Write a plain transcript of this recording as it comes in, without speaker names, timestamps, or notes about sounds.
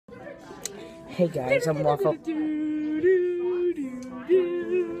Hey guys, I'm Waffle.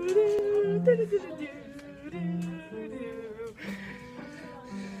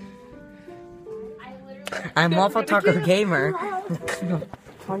 I'm Waffle Taco Gamer.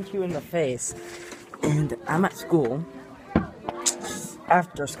 Punch you in the face. And I'm at school.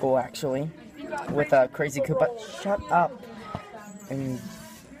 After school, actually. With Kra-Z Koopa. Shut up. And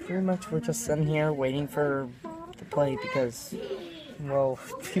pretty much we're just sitting here waiting for to play because, well,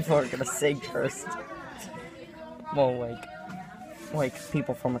 people are gonna sing first. Well, like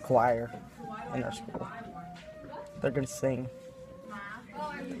people from a choir in our school. They're gonna sing.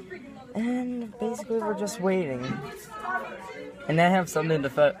 And basically we're just waiting. And I have something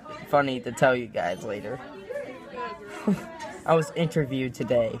funny to tell you guys later. I was interviewed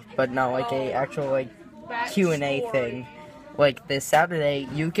today, but not like a actual like Q&A thing. Like this Saturday,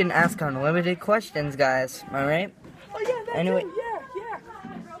 you can ask unlimited questions, guys. Alright? Oh yeah, that's anyway. it. Yeah.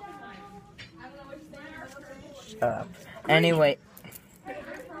 Shut up. Anyway.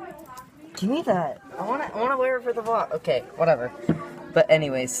 Give me that. I wanna wear it for the vlog. Okay, whatever. But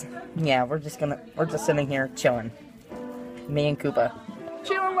anyways, yeah, we're just sitting here chilling. Me and Koopa.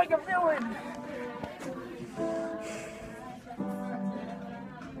 Chilling like a villain.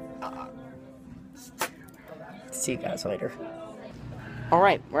 See you guys later.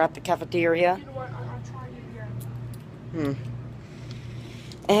 Alright, we're at the cafeteria. You know what? I'll try it again.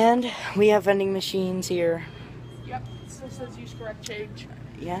 And we have vending machines here. Yep. So it says use correct change.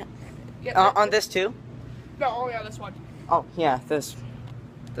 Yeah. Yep. On this too? No. Oh yeah, this one. Oh yeah, this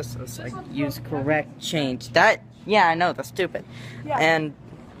is like use correct change. That, yeah, I know, that's stupid. Yeah. And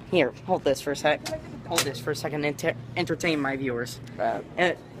here, hold this for a sec. Hold this for a second and entertain my viewers.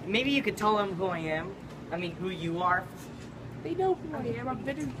 Maybe you could tell them who I am. I mean, who you are. They know who I am. I've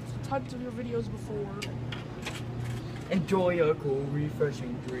been in tons of your videos before. Enjoy a cool,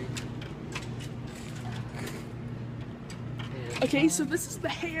 refreshing drink. Okay, so this is the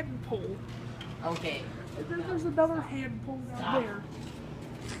hand pull. Okay. And then there's another hand pull down there.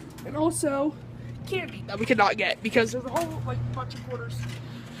 And also, candy that we cannot get because there's a whole like bunch of quarters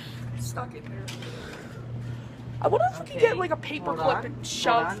stuck in there. I wonder if we can get like a paper clip and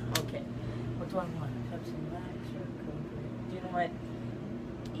shove. Okay. Which one? Pepsi Max or Coke? You know what?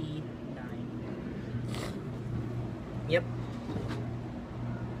 E9. Yep.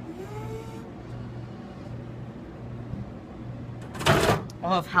 I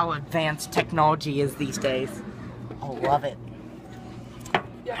love how advanced technology is these days. I love it.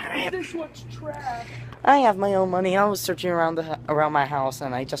 Yeah, this one's trash. I have my own money. I was searching around my house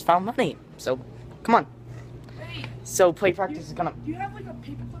and I just found money. So, come on. Hey, So play practice is gonna. do you have like a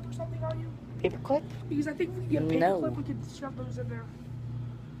paper clip or something on you? Paper clip? Because I think if we can get a paper No. clip, we can shove those in there.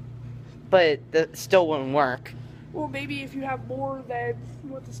 But that still wouldn't work. Well, maybe if you have more than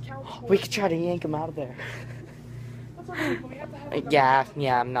what this counts for. We could try to yank him out of there. That's okay, but we have to have another-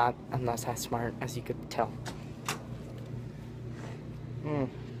 Yeah, I'm not that smart, as you could tell.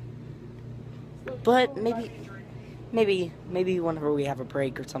 But maybe whenever we have a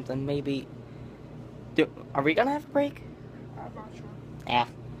break or something, maybe. Are we gonna have a break? I'm not sure. Yeah,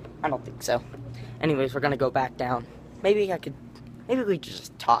 I don't think so. Anyways, we're gonna go back down. Maybe we could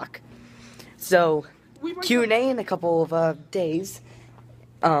just talk. So, We might Q&A in a couple of days.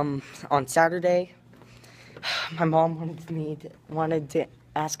 On Saturday, my mom wanted to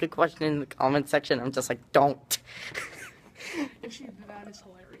ask a question in the comment section. I'm just like, don't. If she did that, is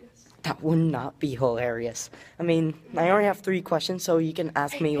hilarious. That would not be hilarious. I mean, I already have 3 questions, so you can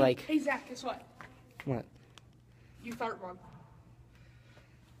ask me like. Hey Zach, guess what? What? You fart one.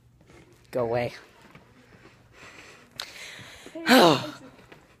 Go away. Hey, Isaac,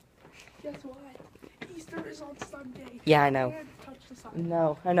 guess what? Easter is on Sunday. Yeah, I know. You can't touch the sun.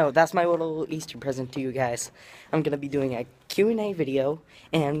 No, I know. That's my little Easter present to you guys. I'm gonna be doing a Q&A video,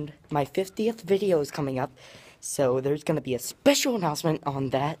 and my 50th video is coming up. So there's gonna be a special announcement on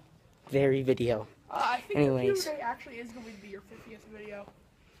that very video. I think Anyways. your Q&A actually is going to be your 50th video.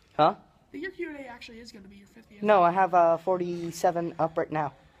 Huh? I think your Q&A actually is going to be your 50th. No, I have 47 up right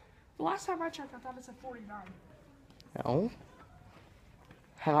now. The last time I checked, I thought it said 49. No,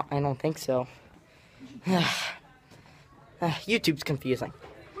 I don't think so. YouTube's confusing.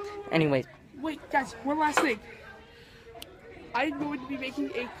 Anyways, Wait, guys, one last thing. I'm going to be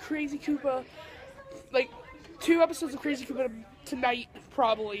making a Kra-Z Koopa, like 2 episodes of Kra-Z Koopa tonight,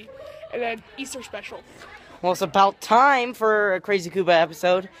 probably, and then Easter special. well, it's about time for a Kra-Z Koopa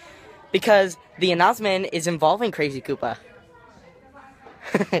episode because the announcement is involving Kra-Z Koopa.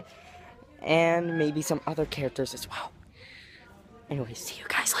 And maybe some other characters as well. Anyways, see you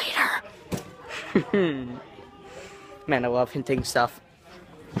guys later. Man, I love hinting stuff.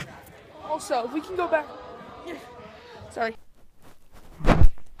 Also, if we can go back. Sorry.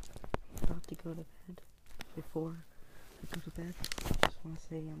 About to go to bed. Before I go to bed, I just want to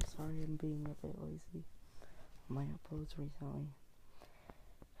say I'm sorry I'm being a bit lazy on my uploads recently.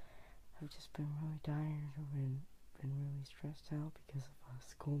 I've just been really tired. I've been really stressed out because of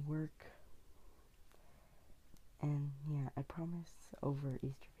schoolwork. And yeah, I promise over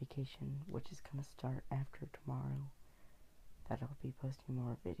Easter vacation, which is gonna start after tomorrow, that I'll be posting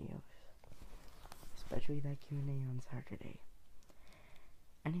more videos. Especially that Q&A on Saturday.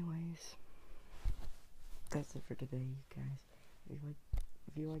 Anyways, that's it for today, you guys.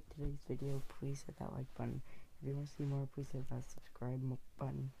 If you like today's video, please hit that like button. If you want to see more, please hit that subscribe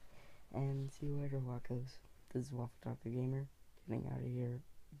button. And see you later, wackos. This is Waffle Dr. Gamer, getting out of here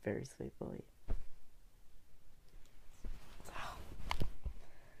very sleepily. Oh,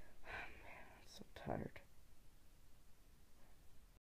 man, I'm so tired.